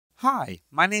Hi,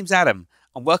 my name's Adam,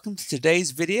 and welcome to today's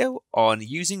video on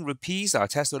using Rapise, our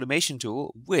test automation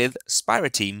tool, with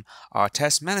SpiraTeam, our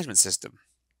test management system.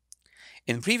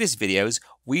 In previous videos,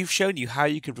 we've shown you how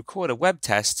you could record a web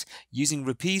test using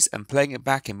Rapise and playing it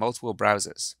back in multiple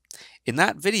browsers. In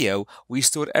that video, we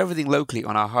stored everything locally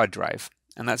on our hard drive.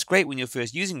 And that's great when you're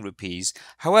first using Rapise.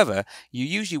 However, you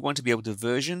usually want to be able to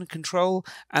version control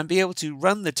and be able to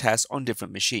run the test on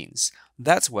different machines.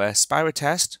 That's where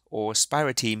SpiraTest or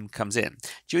SpiraTeam comes in.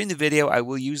 During the video, I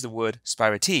will use the word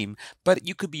SpiraTeam, but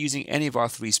you could be using any of our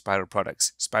three Spira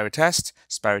products: SpiraTest,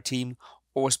 SpiraTeam,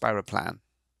 or SpiraPlan.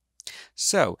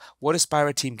 So, what does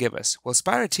SpiraTeam give us? Well,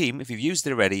 SpiraTeam, if you've used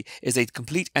it already, is a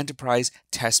complete enterprise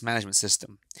test management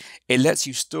system. It lets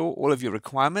you store all of your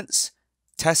requirements,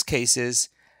 test cases,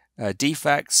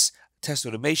 defects, test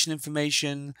automation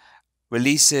information,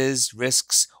 releases,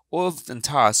 risks, and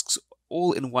tasks,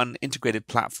 all in one integrated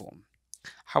platform.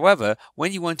 However,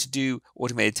 when you want to do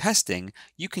automated testing,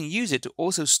 you can use it to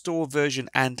also store, version,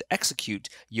 and execute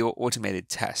your automated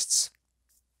tests.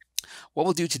 What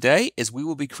we'll do today is we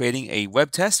will be creating a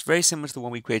web test very similar to the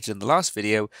one we created in the last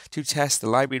video to test the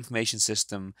Library Information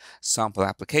System sample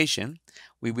application.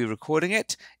 We'll be recording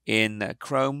it in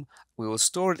Chrome. We will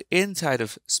store it inside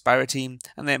of SpiraTeam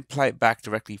and then play it back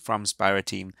directly from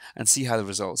SpiraTeam and see how the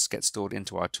results get stored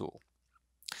into our tool.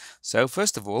 So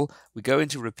first of all, we go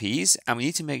into Rapise and we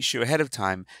need to make sure ahead of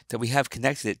time that we have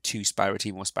connected it to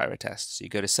SpiraTeam or SpiraTest. So you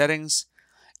go to Settings,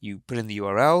 you put in the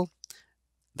URL.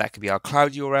 That could be our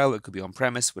cloud URL, it could be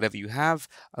on-premise, whatever you have,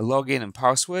 a login and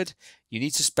password. You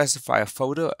need to specify a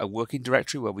folder, a working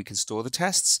directory where we can store the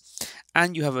tests,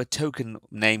 and you have a token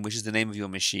name, which is the name of your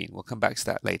machine. We'll come back to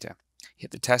that later.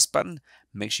 Hit the test button,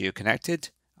 make sure you're connected.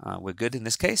 We're good in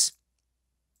this case.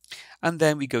 And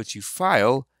then we go to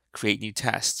File, Create New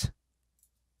Test.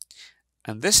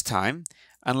 And this time,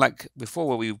 unlike before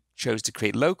where we chose to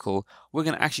create local, we're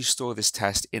going to actually store this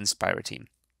test in SpiraTeam.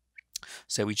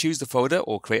 So we choose the folder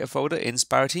or create a folder in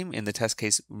SpiraTeam in the test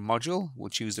case module. We'll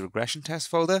choose the regression test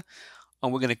folder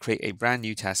and we're going to create a brand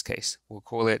new test case. We'll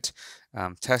call it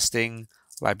Testing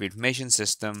Library Information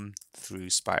System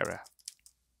through Spira.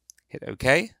 Hit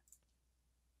OK.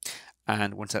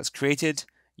 And once that's created,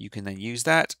 you can then use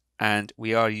that. And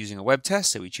we are using a web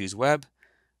test, so we choose web.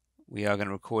 We are going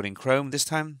to record in Chrome this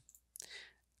time.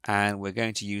 And we're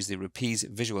going to use the Rapise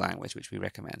visual language, which we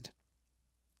recommend.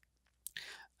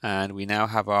 And we now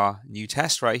have our new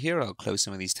test right here. I'll close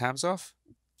some of these tabs off.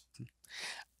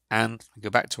 And go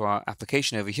back to our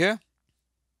application over here.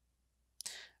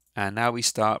 And now we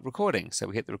start recording. So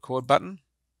we hit the record button.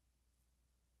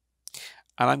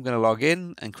 And I'm going to log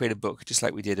in and create a book just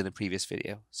like we did in the previous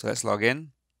video. So let's log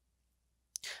in.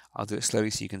 I'll do it slowly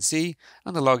so you can see.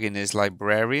 And the login is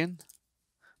librarian.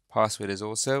 Password is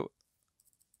also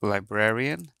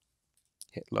librarian.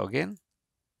 Hit login.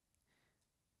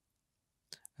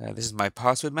 This is my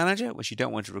password manager, which you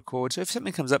don't want to record. So if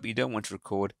something comes up you don't want to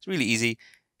record, it's really easy.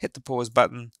 Hit the pause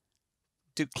button,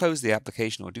 close the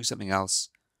application or do something else.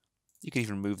 You can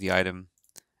even remove the item,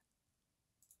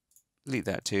 delete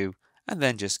that too, and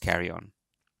then just carry on.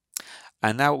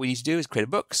 And now what we need to do is create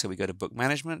a book. So we go to Book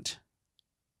Management.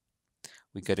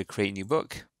 We go to Create New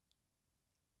Book.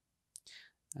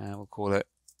 And we'll call it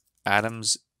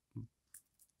Adam's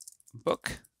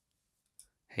Book.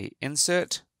 Hey,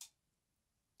 Insert.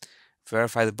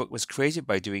 Verify the book was created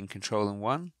by doing Control and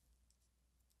 1.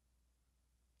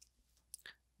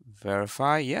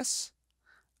 Verify, yes.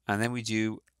 And then we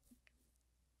do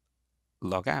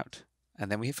log out.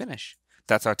 And then we hit finish.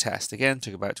 That's our test. Again,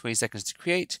 took about 20 seconds to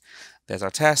create. There's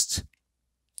our test.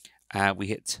 And we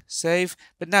hit save.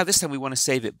 But now this time we want to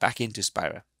save it back into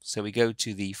Spira. So we go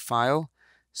to the File,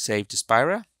 Save to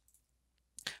Spira.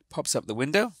 Pops up the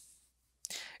window.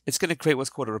 It's going to create what's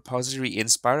called a repository in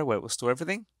Spira where it will store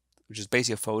everything, which is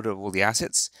basically a folder of all the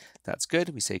assets. That's good.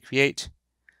 We say create.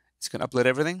 It's going to upload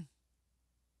everything.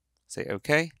 Say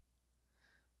OK.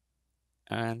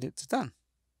 And it's done.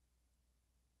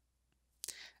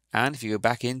 And if you go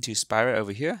back into Spira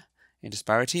over here, into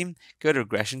SpiraTeam, go to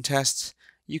regression tests,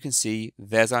 you can see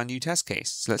there's our new test case.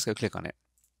 So let's go click on it.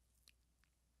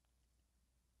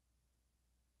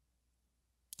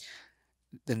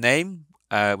 The name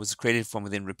was created from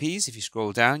within Rapise. If you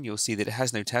scroll down, you'll see that it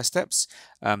has no test steps.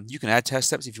 You can add test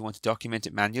steps if you want to document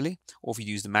it manually, or if you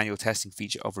use the manual testing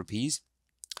feature of Rapise.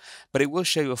 But it will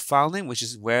show you a file name, which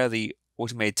is where the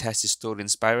automated test is stored in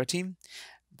SpiraTeam.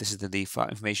 This is the file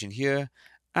information here.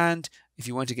 And if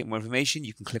you want to get more information,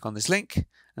 you can click on this link,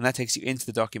 and that takes you into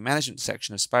the document management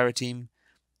section of SpiraTeam,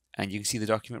 and you can see the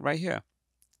document right here.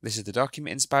 This is the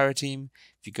document in SpiraTeam.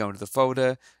 If you go into the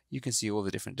folder, you can see all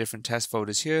the different test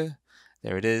folders here.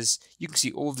 There it is. You can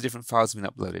see all the different files have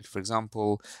been uploaded. For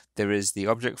example, there is the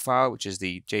object file, which is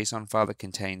the JSON file that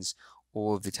contains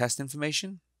all of the test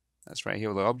information. That's right here,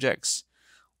 all the objects.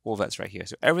 All that's right here.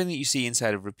 So everything that you see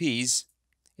inside of Rapise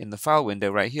in the file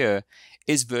window right here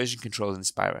is version controlled in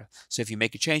Spira. So if you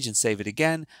make a change and save it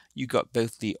again, you got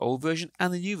both the old version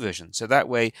and the new version. So that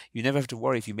way you never have to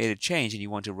worry if you made a change and you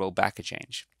want to roll back a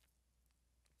change.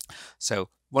 So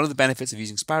one of the benefits of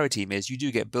using SpiraTeam is you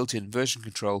do get built-in version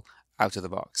control out of the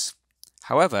box.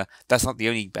 However, that's not the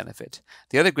only benefit.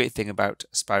 The other great thing about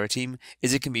SpiraTeam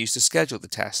is it can be used to schedule the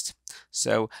test.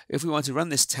 So if we want to run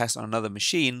this test on another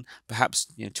machine, perhaps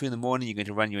 2 in the morning you're going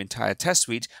to run your entire test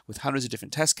suite with hundreds of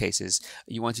different test cases.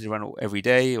 You wanted to run it every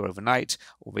day or overnight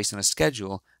or based on a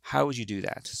schedule. How would you do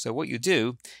that? So what you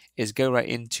do is go right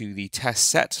into the test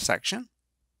set section.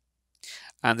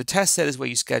 And the test set is where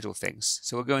you schedule things.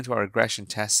 So we'll go into our regression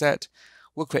test set.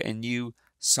 We'll create a new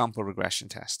sample regression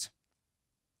test.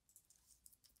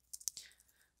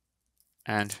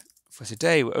 And for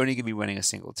today, we're only going to be running a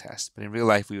single test, but in real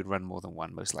life, we would run more than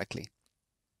one, most likely.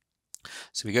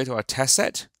 So we go to our test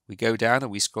set, we go down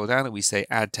and we scroll down and we say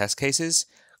add test cases,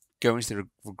 go into the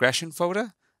regression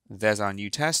folder, there's our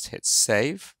new test, hit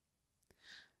save.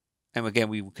 And again,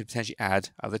 we could potentially add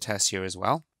other tests here as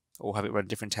well, or have it run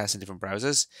different tests in different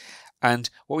browsers.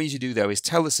 And what we need to do though is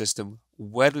tell the system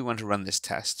where do we want to run this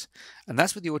test. And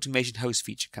that's where the automation host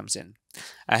feature comes in.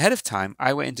 Ahead of time,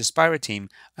 I went into SpiraTeam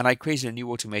and I created a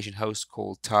new automation host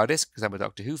called TARDIS because I'm a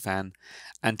Doctor Who fan.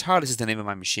 And TARDIS is the name of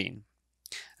my machine.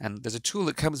 And there's a tool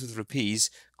that comes with Rapise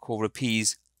called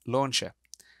Rapise Launcher.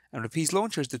 And Rapise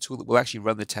Launcher is the tool that will actually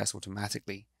run the test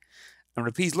automatically. And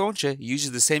Rapise Launcher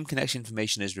uses the same connection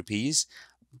information as Rapise,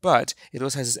 but it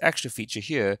also has this extra feature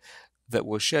here that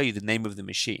will show you the name of the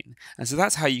machine. And so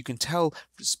that's how you can tell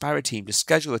SpiraTeam to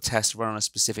schedule a test to run on a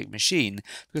specific machine,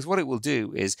 because what it will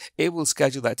do is it will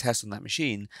schedule that test on that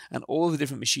machine, and all of the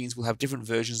different machines will have different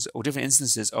versions or different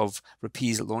instances of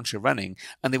Rapise Launcher running,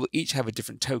 and they will each have a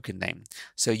different token name.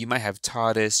 So you might have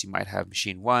TARDIS, you might have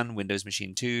Machine 1, Windows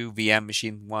Machine 2, VM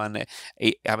Machine 1,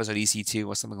 Amazon EC2,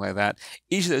 or something like that.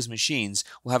 Each of those machines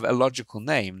will have a logical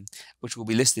name, which will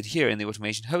be listed here in the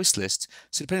automation host list.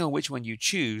 So depending on which one you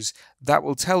choose, that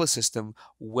will tell the system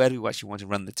where do we actually want to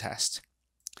run the test.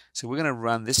 So we're going to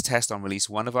run this test on release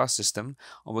 1 of our system,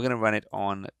 and we're going to run it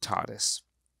on TARDIS.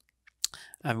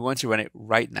 And we want to run it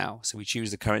right now. So we choose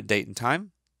the current date and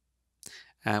time,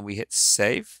 and we hit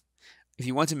save. If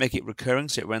you want to make it recurring,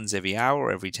 so it runs every hour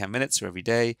or every 10 minutes or every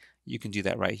day, you can do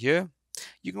that right here.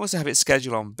 You can also have it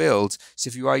scheduled on build. So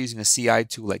if you are using a CI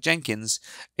tool like Jenkins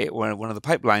or one of the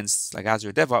pipelines like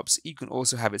Azure DevOps, you can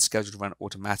also have it scheduled to run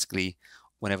automatically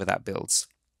whenever that builds.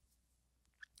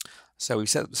 So we've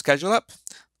set the schedule up.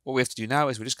 What we have to do now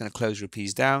is we're just going to close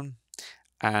Rapise down,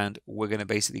 and we're going to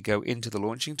basically go into the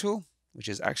launching tool, which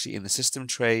is actually in the system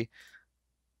tray.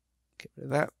 Get rid of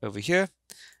that over here.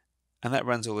 And that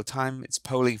runs all the time. It's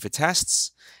polling for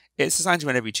tests. It's designed to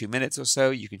run every 2 minutes or so.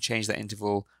 You can change that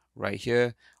interval right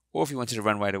here. Or if you wanted to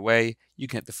run right away, you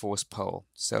can hit the force poll.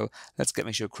 So let's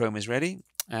make sure Chrome is ready.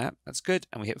 That's good.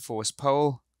 And we hit force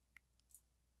poll.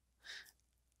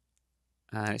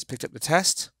 And it's picked up the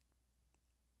test.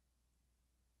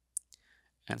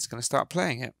 And it's going to start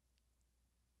playing it.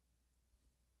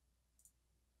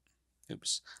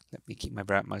 Oops. Let me keep my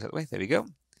mouse out of the way. There we go.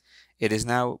 It is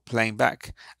now playing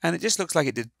back. And it just looks like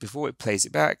it did before it plays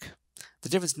it back. The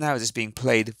difference now is it's being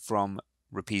played from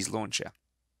Rapise Launcher.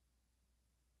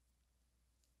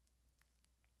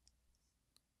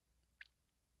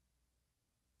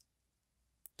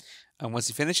 And once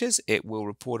it finishes, it will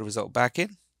report a result back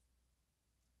in.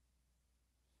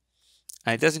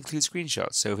 And it does include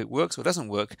screenshots. So if it works or doesn't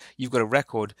work, you've got a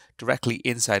record directly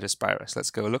inside of Spira. So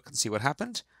let's go look and see what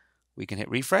happened. We can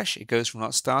hit refresh. It goes from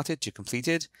not started to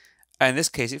completed. And in this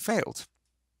case, it failed.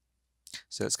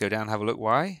 So let's go down and have a look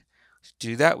why. To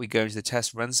do that, we go into the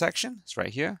test run section. It's right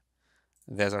here.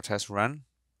 There's our test run.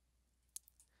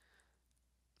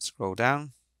 Scroll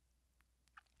down.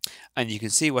 And you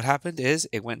can see what happened is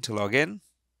it went to log in,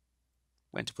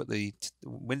 went to put the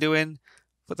window in,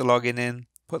 put the login in,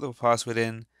 put the password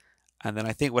in, and then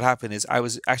I think what happened is I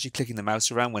was actually clicking the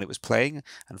mouse around when it was playing,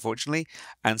 unfortunately,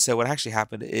 and so what actually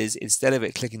happened is instead of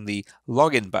it clicking the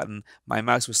login button, my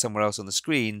mouse was somewhere else on the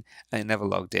screen and it never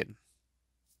logged in.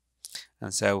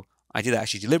 And so I did that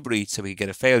actually deliberately so we could get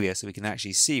a failure so we can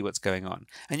actually see what's going on.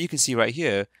 And you can see right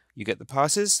here, you get the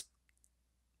passes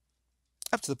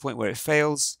up to the point where it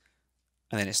fails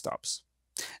and then it stops.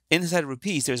 Inside of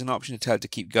Rapise, there's an option to tell it to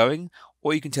keep going,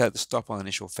 or you can tell it to stop on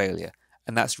initial failure,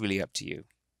 and that's really up to you.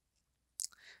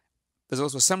 There's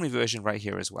also a summary version right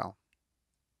here as well.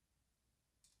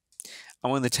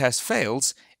 And when the test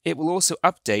fails, it will also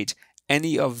update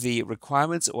any of the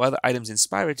requirements or other items in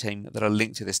SpiraTeam that are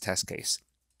linked to this test case.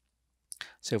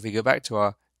 So if we go back to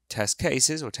our test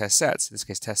cases or test sets, in this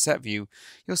case test set view,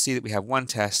 you'll see that we have one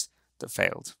test that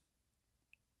failed.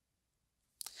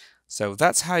 So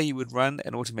that's how you would run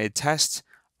an automated test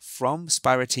from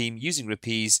SpiraTeam using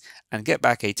Rapise and get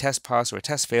back a test pass or a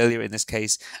test failure in this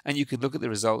case, and you can look at the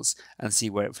results and see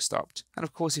where it stopped. And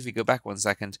of course, if we go back 1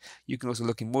 second, you can also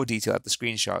look in more detail at the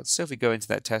screenshots. So if we go into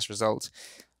that test result,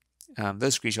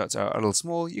 those screenshots are a little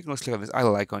small. You can also click on this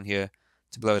idle icon here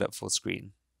to blow it up full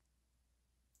screen.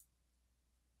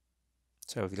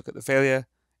 So if you look at the failure,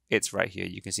 it's right here.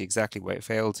 You can see exactly where it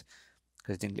failed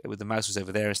because the mouse was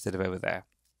over there instead of over there.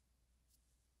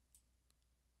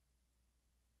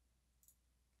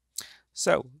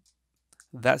 So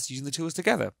that's using the tools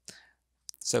together.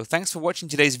 So thanks for watching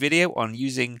today's video on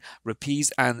using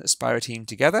Rapise and SpiraTeam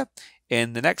together.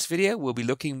 In the next video, we'll be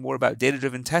looking more about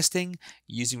data-driven testing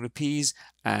using Rapise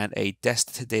and a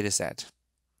test data set.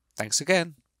 Thanks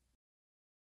again.